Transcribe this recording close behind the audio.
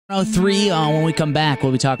Q103. When we come back,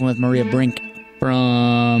 we'll be talking with Maria Brink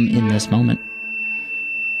from In This Moment.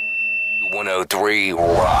 103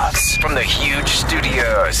 rocks from the huge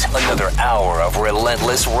studios. Another hour of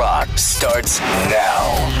relentless rock starts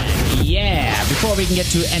now. Yeah, before we can get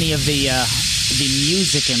to any of the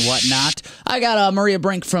music and whatnot, I got Maria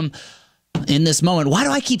Brink from In This Moment. Why do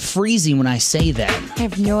I keep freezing when I say that? I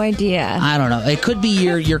have no idea. I don't know. It could be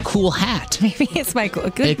your cool hat. Maybe it's my cool.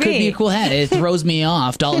 It could be a cool hat. It throws me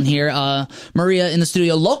off. Dalton here. Maria in the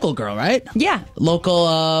studio. Local girl, right? Yeah.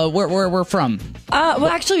 Local. Where we're from? Well,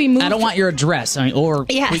 actually, we moved. I don't want your address. I mean,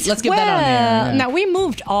 yes. Let's get that on there. Yeah. No, we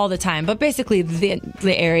moved all the time, but basically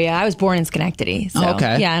the area. I was born in Schenectady. So,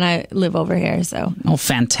 okay. Yeah, and I live over here. So. Oh,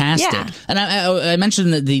 fantastic! Yeah. And I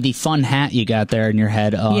mentioned the fun hat you got there in your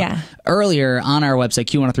head. Yeah. Earlier on our website,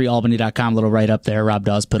 Q103albany.com, little write up there. Rob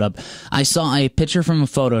Dawes put up. I saw a picture from a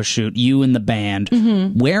photo shoot. You and the band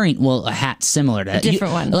wearing a hat similar to that. A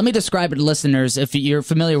different one. Let me describe it to listeners. If you're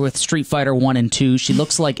familiar with Street Fighter 1 and 2, she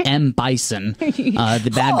looks like M. Bison,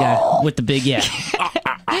 the bad guy with the big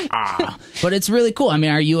But it's really cool. I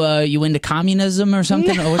mean, are you into communism or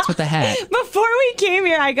something? Or what's with the hat? Before we came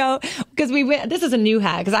here, I go, because we went, this is a new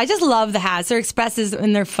hat, because I just love the hats. They're expressive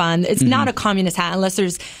and they're fun. It's not a communist hat unless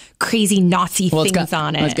there's crazy Nazi things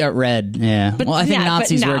on it. It's got red, yeah. But, I think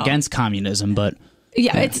Nazis were no. against communism, but...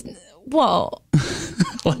 Yeah, it's... Well...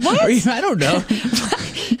 What? I don't know.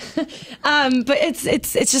 But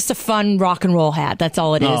it's just a fun rock and roll hat. That's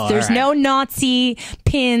all it is. There's no Nazi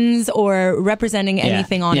pins or representing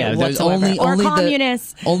anything on it whatsoever. Or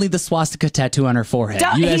communists. Only the swastika tattoo on her forehead.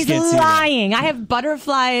 He's lying. I have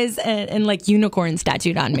butterflies and like unicorns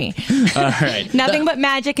tattooed on me. All right. Nothing but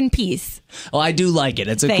magic and peace. Well, I do like it.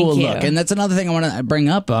 It's a cool look. And that's another thing I want to bring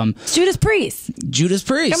up. Judas Priest. Judas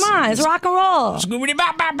Priest. Come on, it's rock and roll.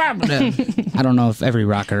 I don't know if every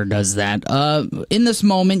rocker does that. In This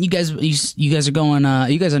Moment, you guys are going.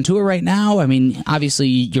 You guys on tour right now? I mean, obviously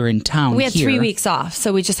you're in town. We had here. 3 weeks off,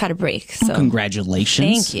 so we just had a break. So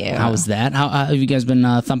congratulations! Thank you. How was that? How have you guys been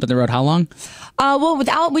thumping the road? How long?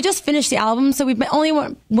 Well, we just finished the album, so we only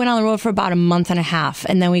went on the road for about a month and a half,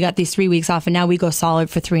 and then we got these 3 weeks off, and now we go solid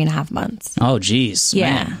for 3.5 months. Oh, geez.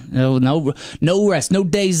 Yeah. Man. No rest, no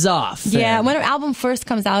days off. Yeah, when an album first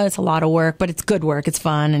comes out, it's a lot of work, but it's good work. It's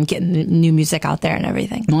fun, and getting new music out there and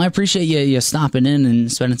everything. Well, I appreciate you stopping in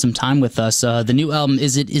and spending some time with us. The new album,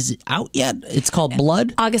 is it out yet? It's called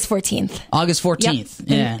Blood? August 14th. August 14th.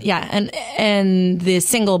 Yep. Yeah. And the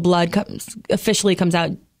single Blood officially comes out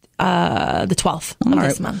the 12th of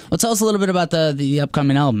this month. Well, tell us a little bit about the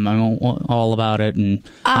upcoming album. I mean, all about it and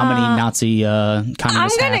how many Nazi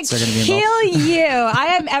communist hats are going to be involved. I'm going to kill you. I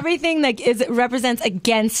have everything that represents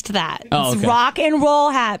against that. Oh, It's okay. rock and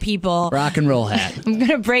roll hat, people. Rock and roll hat. I'm going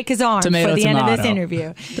to break his arm for the end of this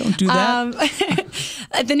interview. Don't do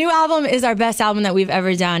that. The new album is our best album that we've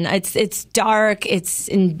ever done. It's dark.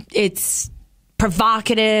 It's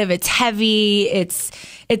provocative, it's heavy, it's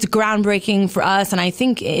groundbreaking for us, and I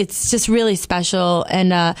think it's just really special.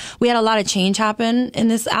 And we had a lot of change happen in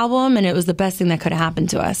this album, and it was the best thing that could have happened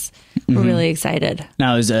to us. We're really excited.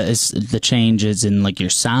 Now, is the changes in like your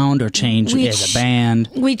sound or change as a band?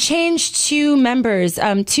 We changed 2 members.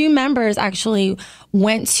 2 members actually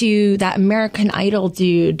went to that American Idol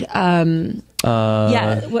dude. James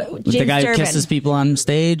the guy Durbin. who kisses people on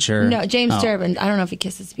stage, or no, James Durbin. I don't know if he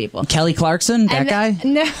kisses people. Kelly Clarkson, that guy?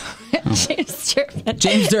 No, James Durbin.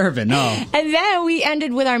 James Durbin. Oh, and then we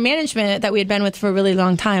ended with our management that we had been with for a really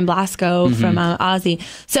long time, Blasco from Ozzy.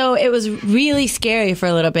 So it was really scary for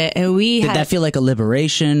a little bit, and did that feel like a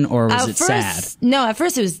liberation, or was it sad? No, at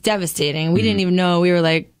first it was devastating. We didn't even know. We were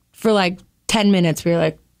like, for like 10 minutes, we were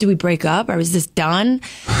like, do we break up, or is this done?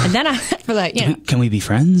 And then for like, can we be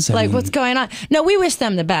friends? What's going on? No, we wish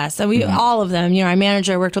them the best. And we, all of them, our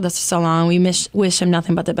manager worked with us for so long. We wish him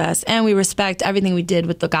nothing but the best. And we respect everything we did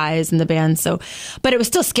with the guys in the band. So, but it was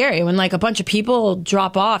still scary when like a bunch of people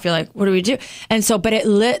drop off. You're like, what do we do? And so, but it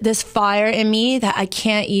lit this fire in me that I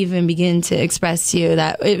can't even begin to express to you.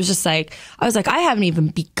 That it was just like, I was like, I haven't even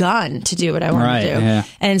begun to do what I want to do. Yeah.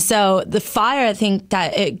 And so the fire, I think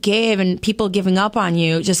that it gave, and people giving up on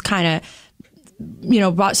you, just kind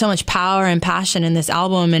of brought so much power and passion in this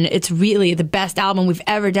album, and it's really the best album we've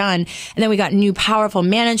ever done. And then we got new powerful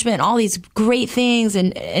management, all these great things,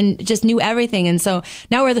 and just knew everything. And so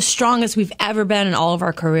now we're the strongest we've ever been in all of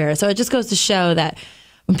our career. So it just goes to show that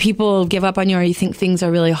when people give up on you or you think things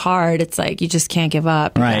are really hard, it's like you just can't give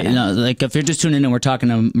up. Right. Like if you're just tuning in, we're talking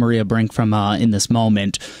to Maria Brink from In This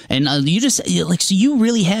Moment. And so you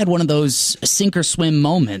really had one of those sink or swim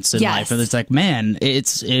moments in life. And it's like, man,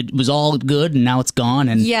 it was all good and now it's gone.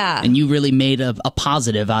 And and you really made a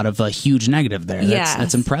positive out of a huge negative there.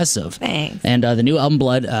 That's impressive. Thanks. And the new album,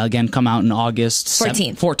 Blood, again, come out in August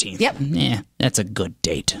 14th. 14th. Yep. Yeah, that's a good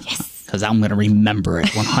date. Yes. Because I'm going to remember it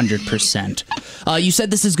 100%. You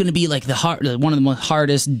said this is going to be like one of the most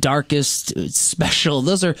hardest, darkest, special.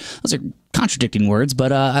 Those are contradicting words,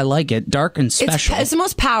 but I like it. Dark and special. It's the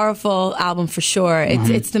most powerful album for sure.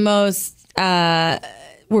 It's the most.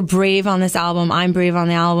 We're brave on this album. I'm brave on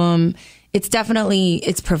the album. It's definitely,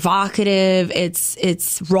 it's provocative.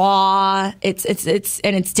 It's raw. It's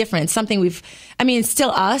different. It's something it's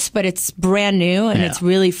still us, but it's brand new and it's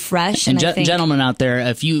really fresh. And gentlemen out there,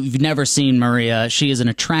 if you've never seen Maria, she is an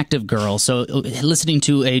attractive girl. So listening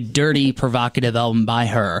to a dirty, provocative album by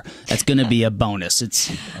her, that's going to be a bonus.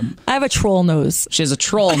 I have a troll nose. She has a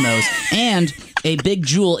troll nose and a big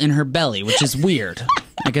jewel in her belly, which is weird.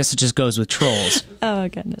 I guess it just goes with trolls. Oh,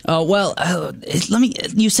 goodness. Oh, well,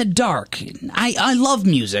 you said dark. I love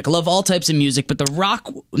music. I love all types of music, but the rock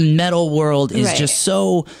metal world is just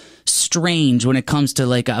so strange when it comes to,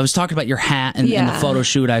 like, I was talking about your hat and the photo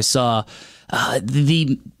shoot I saw. A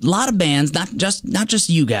lot of bands, not just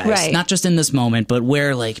you guys, not just In This Moment, but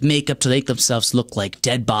wear like makeup to make themselves look like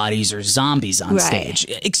dead bodies or zombies on stage.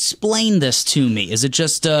 Explain this to me. Is it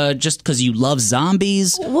just because you love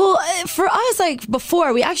zombies? Well, for us, like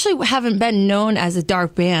before, we actually haven't been known as a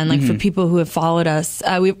dark band. Like for people who have followed us,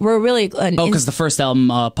 we're really because the first album,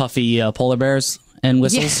 Puffy Polar Bears and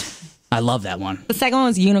Whistles. Yeah. I love that one. The second one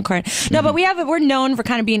was Unicorn. No, but we're known for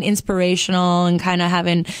kind of being inspirational and kind of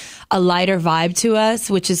having a lighter vibe to us,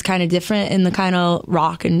 which is kind of different in the kind of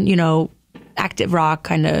rock and, active rock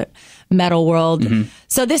kind of metal world.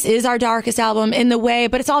 So this is our darkest album in the way,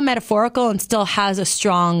 but it's all metaphorical and still has a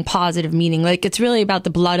strong positive meaning. Like it's really about the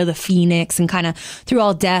blood of the phoenix and kind of through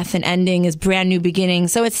all death and ending is brand new beginning.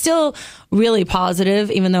 So it's still really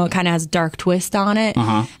positive, even though it kind of has a dark twist on it.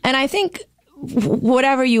 And I think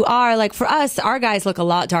whatever you are, like for us, our guys look a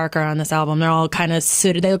lot darker on this album. They're all kind of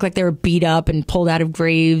sooted. They look like they were beat up and pulled out of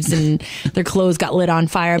graves and their clothes got lit on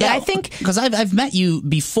fire. But I think because I've met you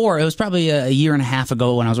before, it was probably a year and a half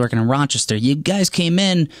ago when I was working in Rochester. You guys came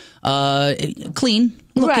in clean.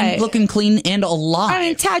 Looking clean and alive. I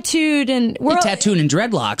mean, tattooed and tattooed and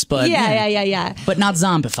dreadlocks, but but not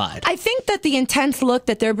zombified. I think that the intense look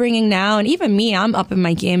that they're bringing now, and even me, I'm up in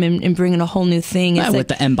my game and bringing a whole new thing. With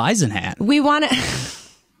the M. Bison hat, we want to.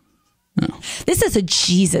 This is a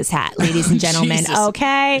Jesus hat, ladies and gentlemen.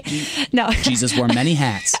 Okay, no, Jesus wore many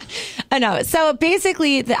hats. I know. So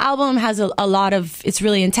basically, the album has a lot of. It's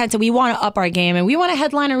really intense, and we want to up our game, and we want to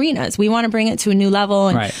headline arenas. We want to bring it to a new level,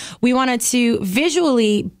 and we wanted to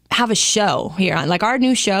visually have a show here on. Like our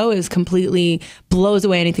new show is completely blows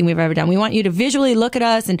away anything we've ever done. We want you to visually look at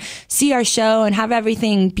us and see our show and have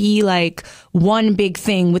everything be like one big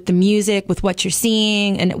thing with the music, with what you're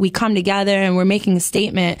seeing, and we come together and we're making a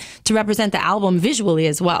statement to represent the album visually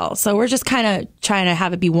as well. So we're just kind of trying to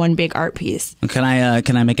have it be one big art piece. Can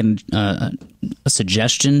I make a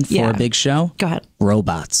suggestion for a big show? Go ahead.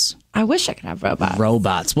 Robots. I wish I could have robots.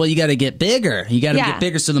 Robots. Well, you got to get bigger. You got to get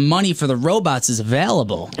bigger so the money for the robots is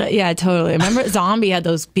available. Yeah, totally. Remember Zombie had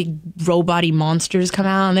those big robot-y monsters come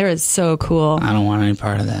out, and they were so cool. I don't want any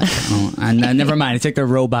part of that. Never mind. I take the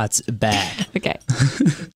robots back. Okay.